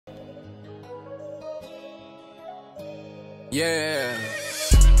Yeah.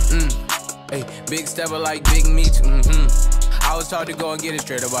 Hey, big stepper like Big Meech. I was taught to go and get it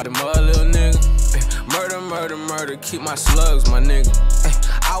straight about the mother, little nigga. Ay, murder, murder, murder, keep my slugs, my nigga.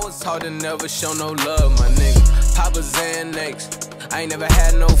 Ay, I was taught to never show no love, my nigga. Papa Xanax, I ain't never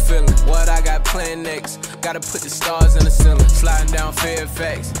had no feeling. What I got planned next? Gotta put the stars in the ceiling. Sliding down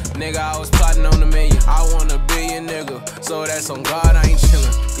Fairfax, nigga, I was plotting on $1 million. I want $1 billion, nigga, so that's on God, I ain't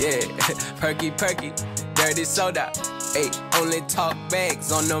chillin'. Yeah, perky, perky, dirty soda. Ay, only talk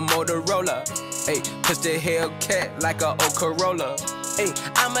bags on the Motorola. Ay, push the Hellcat like a old Corolla. Ay,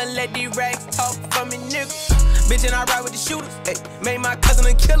 I'ma let these racks talk for me, nigga. Bitch, and I ride with the shooters. Ay, made my cousin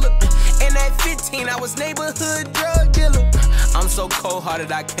a killer. And at 15, I was neighborhood drug dealer. I'm so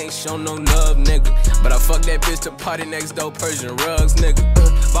cold-hearted, I can't show no love, nigga. But I fucked that bitch to party next door, Persian rugs, nigga.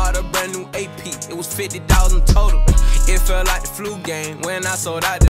 Bought a brand new AP, it was $50,000 total. It felt like the flu game when I sold out.